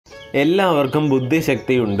എല്ലാവർക്കും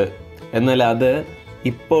ബുദ്ധിശക്തിയുണ്ട്. എന്നാൽ അത്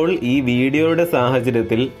ഇപ്പോൾ ഈ വീഡിയോയുടെ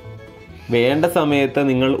സാഹചര്യത്തിൽ വേണ്ട സമയത്ത്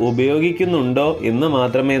നിങ്ങൾ ഉപയോഗിക്കുന്നുണ്ടോ എന്ന്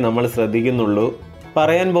മാത്രമേ നമ്മൾ ശ്രദ്ധിക്കുന്നുള്ളൂ.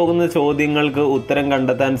 പറയാൻ പോകുന്ന ചോദ്യങ്ങൾക്ക് ഉത്തരം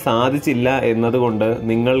കണ്ടെത്താൻ സാധിച്ചില്ല എന്നതുകൊണ്ട്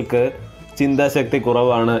നിങ്ങൾക്ക് ചിന്താശക്തി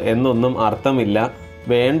കുറവാണ് എന്നൊന്നും അർത്ഥമില്ല.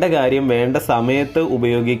 വേണ്ട കാര്യം വേണ്ട സമയത്ത്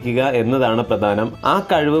ഉപയോഗിക്കുക എന്നതാണ് പ്രധാനം. ആ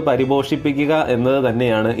കഴിവ് പരിപോഷിപ്പിക്കുക എന്നത്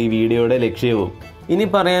തന്നെയാണ് ഈ വീഡിയോയുടെ ലക്ഷ്യവും. ഇനി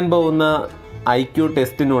പറയാൻ പോകുന്ന IQ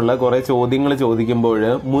ടെസ്റ്റിനുള്ള കുറേ ചോദ്യങ്ങൾ ചോദിക്കുമ്പോൾ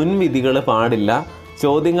മുൻവിധികൾ പാടില്ല.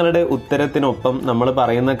 ചോദ്യങ്ങളുടെ ഉത്തരത്തിനൊപ്പം നമ്മൾ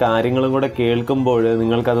പറയുന്ന കാര്യങ്ങളും കൂടെ കേൾക്കുമ്പോൾ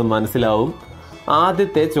നിങ്ങൾക്കത് മനസ്സിലാവും.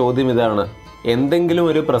 ആദ്യത്തെ ചോദ്യം ഇതാണ്: എന്തെങ്കിലും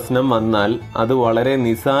ഒരു പ്രശ്നം വന്നാൽ അത് വളരെ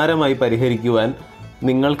നിസ്സാരമായി പരിഹരിക്കുവാൻ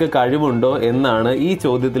നിങ്ങൾക്ക് കഴിവുണ്ടോ എന്നാണ് ഈ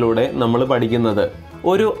ചോദ്യത്തിലൂടെ നമ്മൾ പഠിക്കുന്നത്.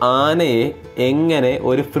 ഒരു ആനയെ എങ്ങനെ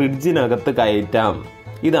ഒരു ഫ്രിഡ്ജിനകത്ത് കയറ്റാം?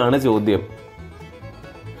 ഇതാണ് ചോദ്യം.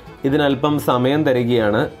 ഇതിനല്പം സമയം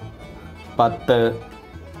തരികയാണ്. 10,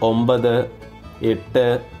 9, 8,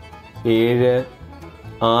 7,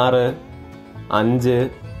 6, 5,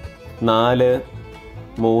 4,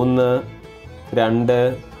 3, 2,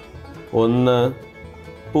 1,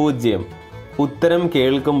 0. ഉത്തരം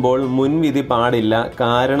കേൾക്കുമ്പോൾ മുൻവിധി പാടില്ല.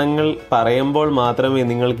 കാരണങ്ങൾ പറയുമ്പോൾ മാത്രമേ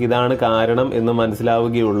നിങ്ങൾക്ക് ഇതാണ് കാരണം എന്ന്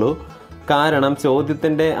മനസ്സിലാവുകയുള്ളൂ. കാരണം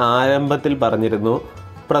ചോദ്യത്തിൻ്റെ ആരംഭത്തിൽ പറഞ്ഞിരുന്നു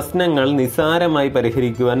പ്രശ്നങ്ങൾ നിസ്സാരമായി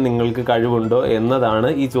പരിഹരിക്കുവാൻ നിങ്ങൾക്ക് കഴിവുണ്ടോ എന്നതാണ്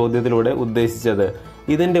ഈ ചോദ്യത്തിലൂടെ ഉദ്ദേശിച്ചത്.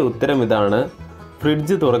 ഇതിൻ്റെ ഉത്തരം ഇതാണ്: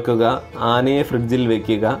 ഫ്രിഡ്ജ് തുറക്കുക, ആനയെ ഫ്രിഡ്ജിൽ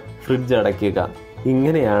വെക്കുക, ഫ്രിഡ്ജ് അടയ്ക്കുക.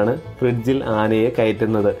 ഇങ്ങനെയാണ് ഫ്രിഡ്ജിൽ ആനയെ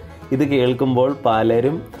കയറ്റുന്നത്. ഇത് കേൾക്കുമ്പോൾ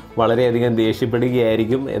പലരും വളരെയധികം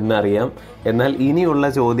ദേഷ്യപ്പെടുകയായിരിക്കും എന്നറിയാം. എന്നാൽ ഇനിയുള്ള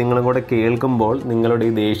ചോദ്യങ്ങളും കൂടെ കേൾക്കുമ്പോൾ നിങ്ങളുടെ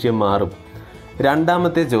ഈ ദേഷ്യം മാറും.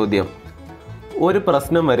 രണ്ടാമത്തെ ചോദ്യം: ഒരു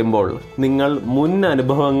പ്രശ്നം വരുമ്പോൾ നിങ്ങൾ മുൻ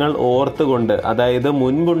അനുഭവങ്ങൾ ഓർത്തുകൊണ്ട്, അതായത്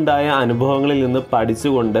മുൻപുണ്ടായ അനുഭവങ്ങളിൽ നിന്ന്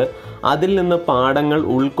പഠിച്ചുകൊണ്ട് അതിൽ നിന്ന് പാഠങ്ങൾ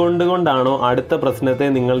ഉൾക്കൊണ്ടുകൊണ്ടാണോ അടുത്ത പ്രശ്നത്തെ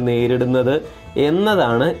നിങ്ങൾ നേരിടുന്നത്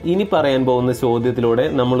എന്നതാണ് ഇനി പറയാൻ പോകുന്ന ചോദ്യത്തിലൂടെ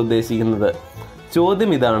നമ്മൾ ഉദ്ദേശിക്കുന്നത്.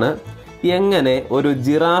 ചോദ്യം ഇതാണ്: എങ്ങനെ ഒരു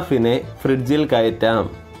ജിറാഫിനെ ഫ്രിഡ്ജിൽ കയറ്റാം?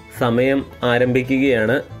 സമയം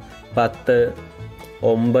ആരംഭിക്കുകയാണ്. 10,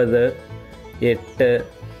 9, 8,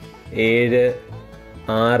 7,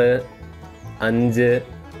 6, 5,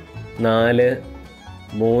 4,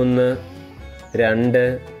 3, 2,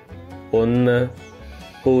 1,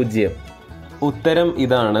 0. ഉത്തരം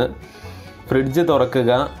ഇതാണ്: ഫ്രിഡ്ജ്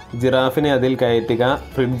തുറക്കുക, ജിറാഫിനെ അതിൽ കയറ്റുക,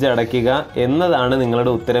 ഫ്രിഡ്ജ് അടയ്ക്കുക എന്നതാണ്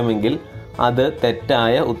നിങ്ങളുടെ ഉത്തരമെങ്കിൽ അത്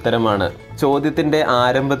തെറ്റായ ഉത്തരമാണ്. ചോദ്യത്തിൻ്റെ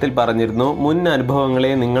ആരംഭത്തിൽ പറഞ്ഞിരുന്നു മുൻ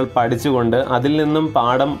അനുഭവങ്ങളെ നിങ്ങൾ പഠിച്ചുകൊണ്ട് അതിൽ നിന്നും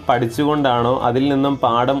പാഠം പഠിച്ചുകൊണ്ടാണോ അതിൽ നിന്നും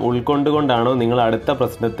പാഠം ഉൾക്കൊണ്ടുകൊണ്ടാണോ നിങ്ങൾ അടുത്ത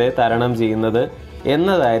പ്രശ്നത്തെ തരണം ചെയ്യുന്നത്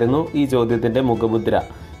എന്നതായിരുന്നു ഈ ചോദ്യത്തിൻ്റെ മുഖമുദ്ര.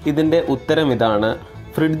 ഇതിൻ്റെ ഉത്തരം ഇതാണ്: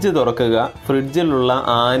 ഫ്രിഡ്ജ് തുറക്കുക, ഫ്രിഡ്ജിലുള്ള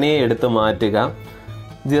ആനയെ എടുത്ത് മാറ്റുക,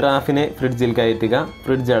 ജിറാഫിനെ ഫ്രിഡ്ജിൽ കയറ്റുക,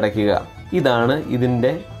 ഫ്രിഡ്ജ് അടയ്ക്കുക. ഇതാണ്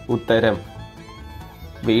ഇതിൻ്റെ ഉത്തരം.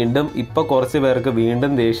 വീണ്ടും ഇപ്പോൾ കുറച്ച് പേർക്ക്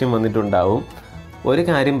വീണ്ടും ദേഷ്യം വന്നിട്ടുണ്ടാവും. ഒരു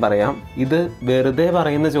കാര്യം പറയാം, ഇത് വെറുതെ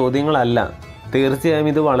പറയുന്ന ചോദ്യങ്ങളല്ല. തീർച്ചയായും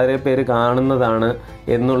ഇത് വളരെ പേര് കാണുന്നതാണ്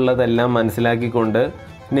എന്നുള്ളതെല്ലാം മനസ്സിലാക്കിക്കൊണ്ട്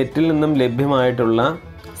നെറ്റിൽ നിന്നും ലഭ്യമായിട്ടുള്ള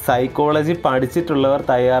സൈക്കോളജി പഠിച്ചിട്ടുള്ളവർ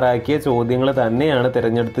തയ്യാറാക്കിയ ചോദ്യങ്ങൾ തന്നെയാണ്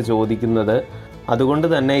തിരഞ്ഞെടുത്ത് ചോദിക്കുന്നത്. അതുകൊണ്ട്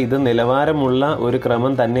തന്നെ ഇത് നിലവാരമുള്ള ഒരു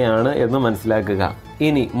ക്രമം തന്നെയാണ് എന്ന് മനസ്സിലാക്കുക.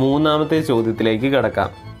 ഇനി മൂന്നാമത്തെ ചോദ്യത്തിലേക്ക് കടക്കാം.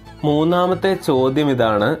 മൂന്നാമത്തെ ചോദ്യം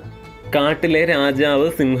ഇതാണ്: കാട്ടിലെ രാജാവ്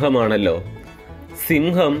സിംഹമാണല്ലോ.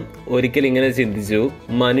 സിംഹം ഒരിക്കൽ ഇങ്ങനെ ചിന്തിച്ചു,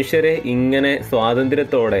 മനുഷ്യരെ ഇങ്ങനെ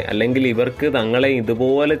സ്വാതന്ത്ര്യത്തോടെ അല്ലെങ്കിൽ ഇവർക്ക് തങ്ങളെ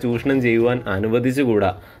ഇതുപോലെ ചൂഷണം ചെയ്യുവാൻ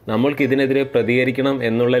അനുവദിച്ചുകൂടാ, നമ്മൾക്കിതിനെതിരെ പ്രതികരിക്കണം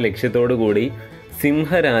എന്നുള്ള ലക്ഷ്യത്തോടു കൂടി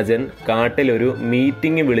സിംഹരാജൻ കാട്ടിലൊരു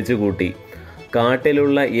മീറ്റിംഗ് വിളിച്ചു കൂട്ടി.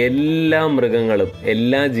 കാട്ടിലുള്ള എല്ലാ മൃഗങ്ങളും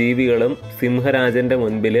എല്ലാ ജീവികളും സിംഹരാജൻ്റെ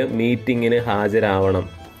മുൻപിൽ മീറ്റിങ്ങിന് ഹാജരാവണം.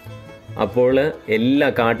 അപ്പോൾ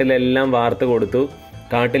കാട്ടിലെല്ലാം വാർത്ത കൊടുത്തു.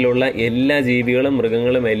 കാട്ടിലുള്ള എല്ലാ ജീവികളും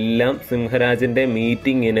മൃഗങ്ങളും എല്ലാം സിംഹരാജൻ്റെ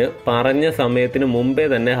മീറ്റിങ്ങിന് പറഞ്ഞ സമയത്തിന് മുമ്പേ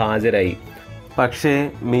തന്നെ ഹാജരായി. പക്ഷേ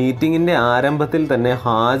മീറ്റിങ്ങിൻ്റെ ആരംഭത്തിൽ തന്നെ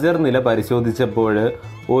ഹാജർ നില പരിശോധിച്ചപ്പോൾ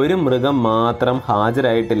ഒരു മൃഗം മാത്രം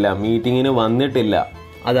ഹാജരായിട്ടില്ല, മീറ്റിങ്ങിന് വന്നിട്ടില്ല.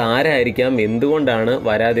 അതാരായിരിക്കാം? എന്തുകൊണ്ടാണ്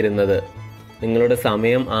വരാതിരുന്നത്? നിങ്ങളുടെ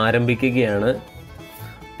സമയം ആരംഭിക്കുകയാണ്.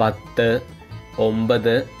 10,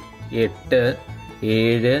 9, 8,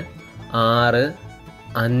 7, 6,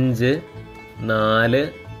 5, 4,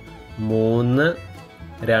 3,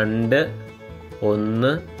 2,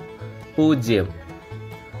 1, 0.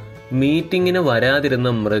 മീറ്റിങ്ങിന് വരാതിരുന്ന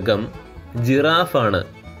മൃഗം ജിറാഫാണ്.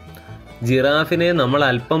 ജിറാഫിനെ നമ്മൾ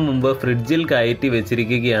അല്പം മുമ്പ് ഫ്രിഡ്ജിൽ കയറ്റി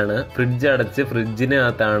വെച്ചിരിക്കുകയാണ്. ഫ്രിഡ്ജ് അടച്ച്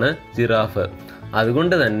ഫ്രിഡ്ജിനകത്താണ് ജിറാഫ്.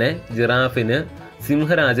 അതുകൊണ്ട് തന്നെ ജിറാഫിന്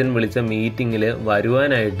സിംഹരാജൻ വിളിച്ച മീറ്റിങ്ങിൽ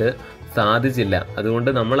വരുവാനായിട്ട് സാധിച്ചില്ല. അതുകൊണ്ട്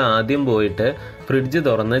നമ്മൾ ആദ്യം പോയിട്ട് ഫ്രിഡ്ജ്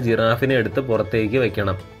തുറന്ന് ജിറാഫിനെ എടുത്ത് പുറത്തേക്ക്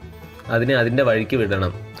വെക്കണം, അതിനെ അതിൻ്റെ വഴിക്ക്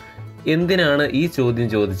വിടണം. എന്തിനാണ് ഈ ചോദ്യം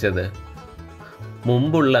ചോദിച്ചത്?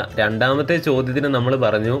 മുമ്പുള്ള രണ്ടാമത്തെ ചോദ്യത്തിന് നമ്മൾ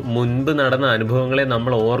പറഞ്ഞു മുൻപ് നടന്ന അനുഭവങ്ങളെ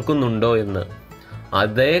നമ്മൾ ഓർക്കുന്നുണ്ടോ എന്ന്.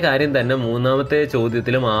 അതേ കാര്യം തന്നെ മൂന്നാമത്തെ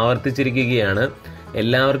ചോദ്യത്തിലും ആവർത്തിച്ചിരിക്കുകയാണ്.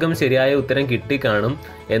 എല്ലാവർക്കും ശരിയായ ഉത്തരം കിട്ടിക്കാണും.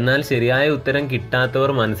 എന്നാൽ ശരിയായ ഉത്തരം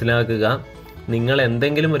കിട്ടാത്തവർ മനസ്സിലാക്കുക, നിങ്ങൾ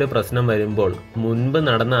എന്തെങ്കിലും ഒരു പ്രശ്നം വരുമ്പോൾ മുൻപ്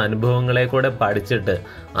നടന്ന അനുഭവങ്ങളെ കൂടെ പഠിച്ചിട്ട്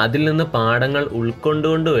അതിൽ നിന്ന് പാഠങ്ങൾ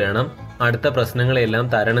ഉൾക്കൊണ്ടുകൊണ്ട് വേണം അടുത്ത പ്രശ്നങ്ങളെല്ലാം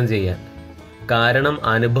തരണം ചെയ്യാൻ. കാരണം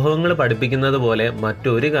അനുഭവങ്ങൾ പഠിപ്പിക്കുന്നത് പോലെ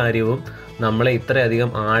മറ്റൊരു കാര്യവും നമ്മളെ ഇത്രയധികം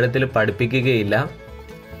ആഴത്തിൽ പഠിപ്പിക്കുകയില്ല.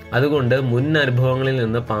 അതുകൊണ്ട് മുൻ അനുഭവങ്ങളിൽ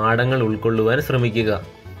നിന്ന് പാഠങ്ങൾ ഉൾക്കൊള്ളുവാൻ ശ്രമിക്കുക.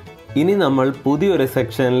 ഇനി നമ്മൾ പുതിയൊരു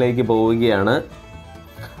സെക്ഷനിലേക്ക് പോവുകയാണ്.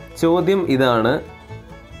 ചോദ്യം ഇതാണ്: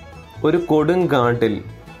 ഒരു കൊടുങ്കാട്ടിൽ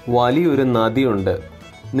വലിയൊരു നദിയുണ്ട്.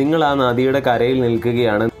 നിങ്ങൾ ആ നദിയുടെ കരയിൽ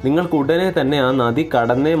നിൽക്കുകയാണ്. നിങ്ങൾക്ക് ഉടനെ തന്നെ ആ നദി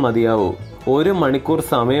കടന്നേ മതിയാവൂ. 1 മണിക്കൂർ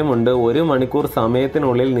സമയമുണ്ട്. 1 മണിക്കൂർ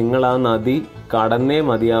സമയത്തിനുള്ളിൽ നിങ്ങൾ ആ നദി കടന്നേ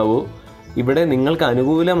മതിയാവൂ. ഇവിടെ നിങ്ങൾക്ക്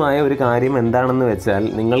അനുകൂലമായ ഒരു കാര്യം എന്താണെന്ന് വെച്ചാൽ,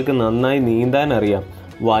 നിങ്ങൾക്ക് നന്നായി നീന്താൻ അറിയാം.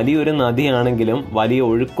 വലിയൊരു നദിയാണെങ്കിലും വലിയ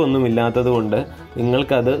ഒഴുക്കൊന്നുമില്ലാത്തത് കൊണ്ട്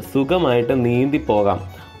നിങ്ങൾക്കത് സുഖമായിട്ട് നീന്തിപ്പോകാം.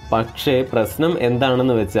 പക്ഷേ പ്രശ്നം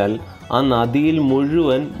എന്താണെന്ന് വെച്ചാൽ, ആ നദിയിൽ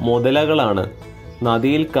മുഴുവൻ മുതലകളാണ്.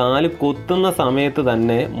 നദിയിൽ കാല് കുത്തുന്ന സമയത്ത്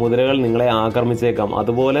തന്നെ മുതലകൾ നിങ്ങളെ ആക്രമിച്ചേക്കാം.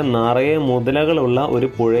 അതുപോലെ നിറയെ മുതലകളുള്ള ഒരു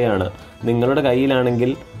പുഴയാണ്. നിങ്ങളുടെ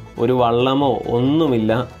കയ്യിലാണെങ്കിൽ ഒരു വള്ളമോ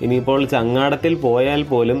ഒന്നുമില്ല. ഇനിയിപ്പോൾ ചങ്ങാടത്തിൽ പോയാൽ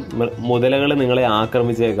പോലും മുതലകൾ നിങ്ങളെ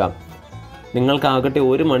ആക്രമിച്ചേക്കാം. നിങ്ങൾക്കാകട്ടെ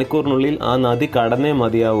 1 മണിക്കൂറിനുള്ളിൽ ആ നദി കടന്നേ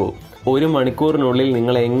മതിയാവൂ. 1 മണിക്കൂറിനുള്ളിൽ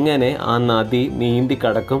നിങ്ങൾ എങ്ങനെ ആ നദി നീന്തി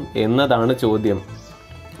കടക്കും എന്നതാണ് ചോദ്യം.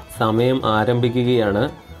 സമയം ആരംഭിക്കുകയാണ്.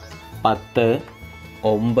 10,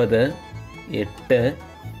 9, 8,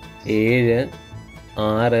 7,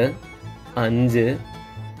 6, 5,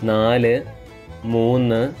 4,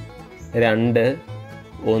 3, 2,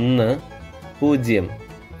 1, 0.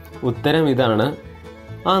 ഉത്തരം ഇതാണ്.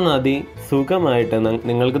 ആ നദി സുഖമായിട്ട്,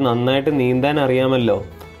 നിങ്ങൾക്ക് നന്നായിട്ട് നീന്താൻ അറിയാമല്ലോ,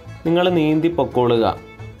 നിങ്ങൾ നീന്തി പൊക്കോളുക.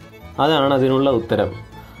 അതാണ് അതിനുള്ള ഉത്തരം.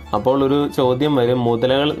 അപ്പോൾ ഒരു ചോദ്യം വരും,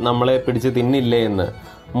 മുതലകൾ നമ്മളെ പിടിച്ച് തിന്നില്ലേ എന്ന്.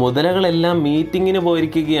 മുതലകളെല്ലാം മീറ്റിങ്ങിന്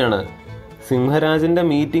പോയിരിക്കുകയാണ്. സിംഹരാജൻ്റെ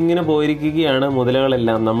മീറ്റിങ്ങിന് പോയിരിക്കുകയാണ്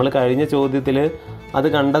മുതലകളെല്ലാം. നമ്മൾ കഴിഞ്ഞ ചോദ്യത്തിൽ അത്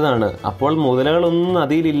കണ്ടതാണ്. അപ്പോൾ മുതലകളൊന്നും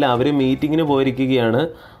നദിയിലില്ല, അവർ മീറ്റിങ്ങിന് പോയിരിക്കുകയാണ്.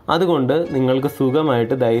 അതുകൊണ്ട് നിങ്ങൾക്ക്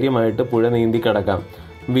സുഖമായിട്ട് ധൈര്യമായിട്ട് പുഴ നീന്തി കടക്കാം.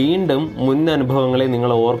 വീണ്ടും മുൻ അനുഭവങ്ങളെ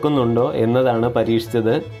നിങ്ങൾ ഓർക്കുന്നുണ്ടോ എന്നതാണ്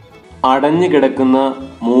പരീക്ഷിച്ചത്. അടഞ്ഞു കിടക്കുന്ന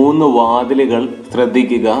 3 വാതിലുകൾ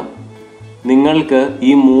ശ്രദ്ധിക്കുക. നിങ്ങൾക്ക്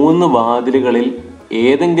ഈ 3 വാതിലുകളിൽ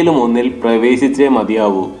ഏതെങ്കിലും ഒന്നിൽ പ്രവേശിച്ചേ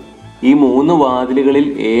മതിയാവൂ. ഈ 3 വാതിലുകളിൽ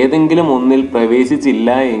ഏതെങ്കിലും ഒന്നിൽ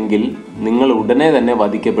പ്രവേശിച്ചില്ല എങ്കിൽ നിങ്ങൾ ഉടനെ തന്നെ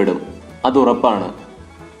വധിക്കപ്പെടും. അതുറപ്പാണ്.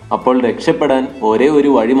 അപ്പോൾ രക്ഷപ്പെടാൻ ഒരേ ഒരു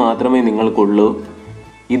വഴി മാത്രമേ നിങ്ങൾക്കുള്ളൂ.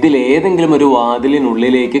 ഇതിലേതെങ്കിലും ഒരു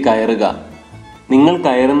വാതിലിനുള്ളിലേക്ക് കയറുക. നിങ്ങൾ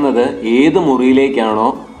കയറുന്നത് ഏത് മുറിയിലേക്കാണോ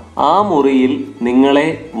ആ മുറിയിൽ നിങ്ങളെ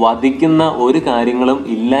വധിക്കുന്ന ഒരു കാര്യങ്ങളും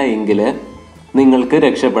ഇല്ല എങ്കിൽ നിങ്ങൾക്ക്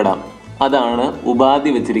രക്ഷപ്പെടാം. അതാണ് ഉപാധി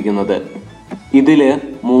വെച്ചിരിക്കുന്നത്. ഇതിൽ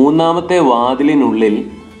 3ാമത്തെ വാതിലിനുള്ളിൽ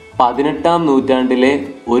 18ാം നൂറ്റാണ്ടിലെ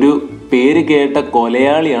ഒരു പേര് കേട്ട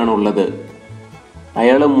കൊലയാളിയാണുള്ളത്.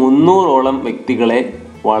 അയാൾ 300ഓളം വ്യക്തികളെ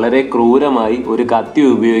വളരെ ക്രൂരമായി ഒരു കത്തി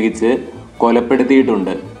ഉപയോഗിച്ച്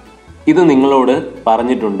കൊലപ്പെടുത്തിയിട്ടുണ്ട്. ഇത് നിങ്ങളോട്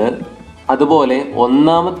പറഞ്ഞിട്ടുണ്ട്. അതുപോലെ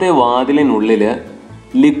 1ാമത്തെ വാതിലിനുള്ളിൽ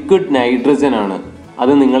ലിക്വിഡ് നൈട്രജൻ ആണ്.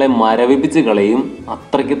 അത് നിങ്ങളെ മരവിപ്പിച്ച് കളയും.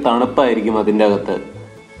 അത്രയ്ക്ക് തണുപ്പായിരിക്കും അതിൻ്റെ അകത്ത്.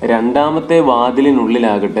 2ാമത്തെ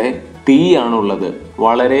വാതിലിനുള്ളിലാകട്ടെ തീയാണുള്ളത്.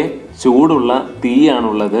 വളരെ ചൂടുള്ള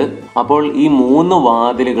തീയാണുള്ളത്. അപ്പോൾ ഈ 3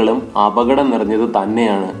 വാതിലുകളും അപകടം നിറഞ്ഞത്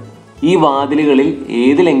തന്നെയാണ്. ഈ വാതിലുകളിൽ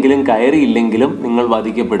ഏതിലെങ്കിലും കയറിയില്ലെങ്കിലും നിങ്ങൾ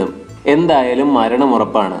വധിക്കപ്പെടും. എന്തായാലും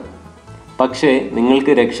മരണമുറപ്പാണ്. പക്ഷേ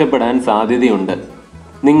നിങ്ങൾക്ക് രക്ഷപ്പെടാൻ സാധ്യതയുണ്ട്.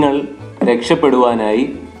 നിങ്ങൾ രക്ഷപ്പെടുവാനായി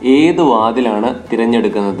ഏത് വാതിലാണ്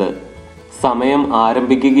തിരഞ്ഞെടുക്കുന്നത്? സമയം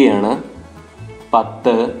ആരംഭിക്കുകയാണ്.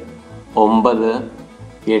 10, 9,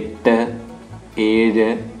 8, 7,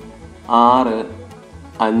 6,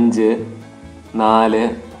 5, 4,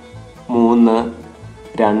 3,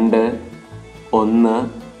 2, 1,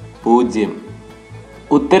 0.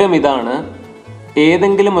 ഉത്തരം ഇതാണ്.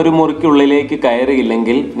 ഏതെങ്കിലും ഒരു മുറിക്കുള്ളിലേക്ക്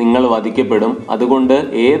കയറിയില്ലെങ്കിൽ നിങ്ങൾ വധിക്കപ്പെടും. അതുകൊണ്ട്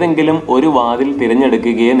ഏതെങ്കിലും ഒരു വാതിൽ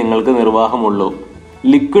തിരഞ്ഞെടുക്കുകയേ നിങ്ങൾക്ക് നിർവാഹമുള്ളൂ.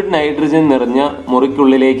 ലിക്വിഡ് നൈട്രജൻ നിറഞ്ഞ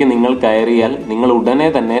മുറിക്കുള്ളിലേക്ക് നിങ്ങൾ കയറിയാൽ നിങ്ങൾ ഉടനെ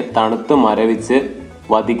തന്നെ തണുത്ത് മരവിച്ച്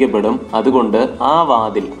വധിക്കപ്പെടും. അതുകൊണ്ട് ആ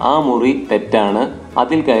വാതിൽ, ആ മുറി തെറ്റാണ്.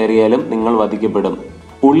 അതിൽ കയറിയാലും നിങ്ങൾ വധിക്കപ്പെടും.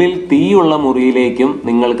 ഉള്ളിൽ തീയുള്ള മുറിയിലേക്കും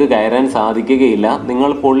നിങ്ങൾക്ക് കയറാൻ സാധിക്കുകയില്ല. നിങ്ങൾ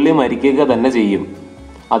പൊള്ളി മരിക്കുക തന്നെ ചെയ്യും.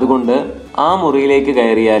 അതുകൊണ്ട് ആ മുറിയിലേക്ക്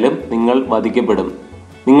കയറിയാലും നിങ്ങൾ വധിക്കപ്പെടും.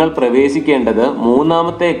 നിങ്ങൾ പ്രവേശിക്കേണ്ടത്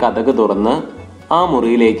 3ാമത്തെ കതക് തുറന്ന് ആ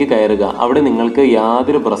മുറിയിലേക്ക് കയറുക. അവിടെ നിങ്ങൾക്ക്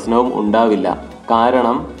യാതൊരു പ്രശ്നവും ഉണ്ടാവില്ല.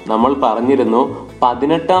 കാരണം നമ്മൾ പറഞ്ഞിരുന്നു,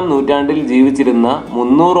 18-ാം നൂറ്റാണ്ടിൽ ജീവിച്ചിരുന്ന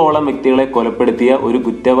 300ഓളം വ്യക്തികളെ കൊലപ്പെടുത്തിയ ഒരു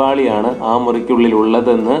കുറ്റവാളിയാണ് ആ മുറിക്കുള്ളിൽ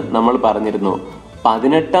ഉള്ളതെന്ന് നമ്മൾ പറഞ്ഞിരുന്നു.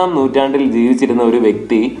 18-ാം നൂറ്റാണ്ടിൽ ജീവിച്ചിരുന്ന ഒരു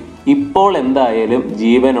വ്യക്തി ഇപ്പോൾ എന്തായാലും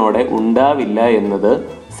ജീവനോടെ ഉണ്ടാവില്ല എന്നത്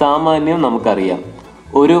സാമാന്യം നമുക്കറിയാം.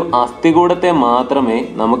 ഒരു അസ്ഥികൂടത്തെ മാത്രമേ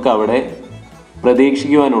നമുക്കവിടെ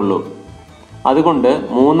പ്രതീക്ഷിക്കുവാനുള്ളൂ. അതുകൊണ്ട്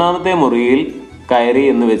 3-ാമത്തെ മുറിയിൽ കയറി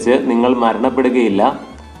എന്ന് വെച്ച് നിങ്ങൾ മരണപ്പെടുകയില്ല.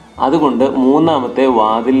 അതുകൊണ്ട് 3-ാമത്തെ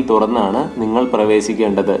വാതിൽ തുറന്നാണ് നിങ്ങൾ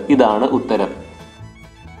പ്രവേശിക്കേണ്ടത്. ഇതാണ് ഉത്തരം.